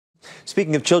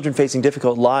Speaking of children facing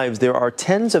difficult lives, there are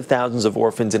tens of thousands of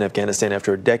orphans in Afghanistan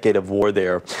after a decade of war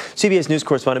there. CBS News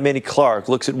correspondent Mandy Clark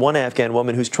looks at one Afghan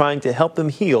woman who's trying to help them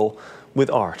heal with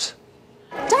art.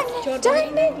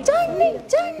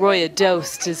 Roya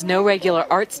Dost is no regular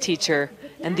arts teacher,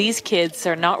 and these kids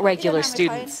are not regular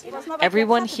students.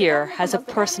 Everyone here has a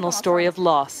personal story of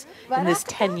loss in this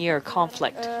 10-year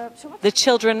conflict. The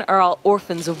children are all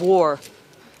orphans of war.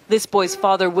 This boy's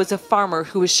father was a farmer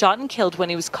who was shot and killed when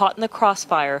he was caught in the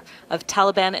crossfire of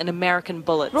Taliban and American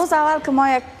bullets. There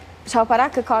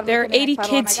are 80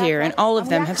 kids here, and all of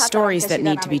them have stories that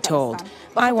need to be told.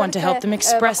 I want to help them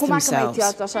express themselves.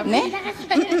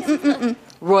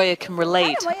 Roya can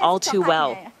relate all too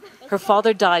well. Her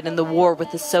father died in the war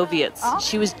with the Soviets.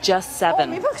 She was just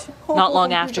 7. Not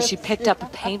long after, she picked up a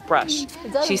paintbrush.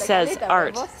 She says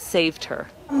art saved her.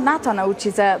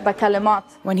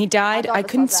 When he died, I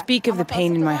couldn't speak of the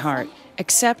pain in my heart,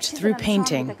 except through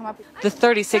painting. The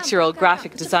 36-year-old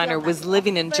graphic designer was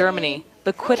living in Germany,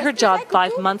 but quit her job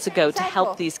 5 months ago to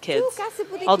help these kids.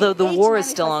 Although the war is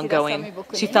still ongoing,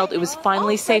 she felt it was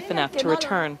finally safe enough to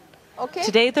return.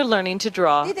 Today they're learning to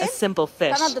draw a simple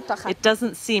fish. It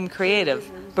doesn't seem creative,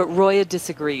 but Roya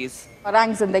disagrees.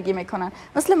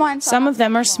 Some of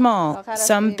them are small,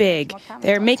 some big.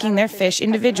 They're making their fish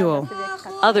individual.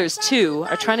 Others, too,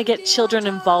 are trying to get children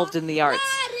involved in the arts.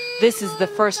 This is the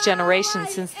first generation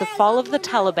since the fall of the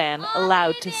Taliban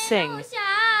allowed to sing.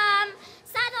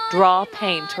 Draw,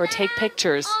 paint, or take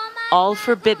pictures, all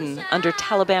forbidden under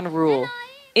Taliban rule.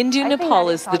 Indu Nepal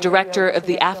is the director of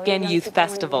the Afghan Youth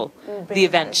Festival. The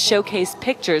event showcased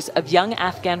pictures of young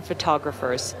Afghan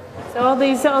photographers. So all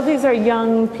these are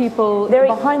young people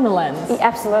behind the lens.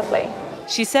 Absolutely.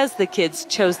 She says the kids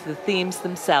chose the themes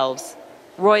themselves.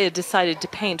 Roya decided to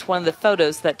paint one of the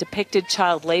photos that depicted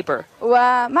child labor.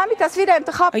 A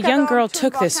young girl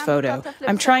took this photo.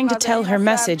 I'm trying to tell her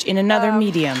message in another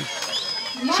medium.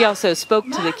 She also spoke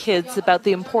to the kids about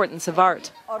the importance of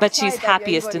art. But she's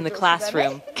happiest in the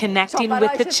classroom, connecting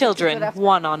with the children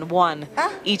one-on-one.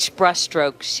 Each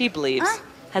brushstroke, she believes,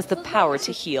 has the power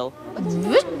to heal.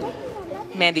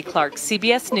 Mandy Clark,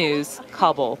 CBS News,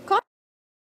 Kabul.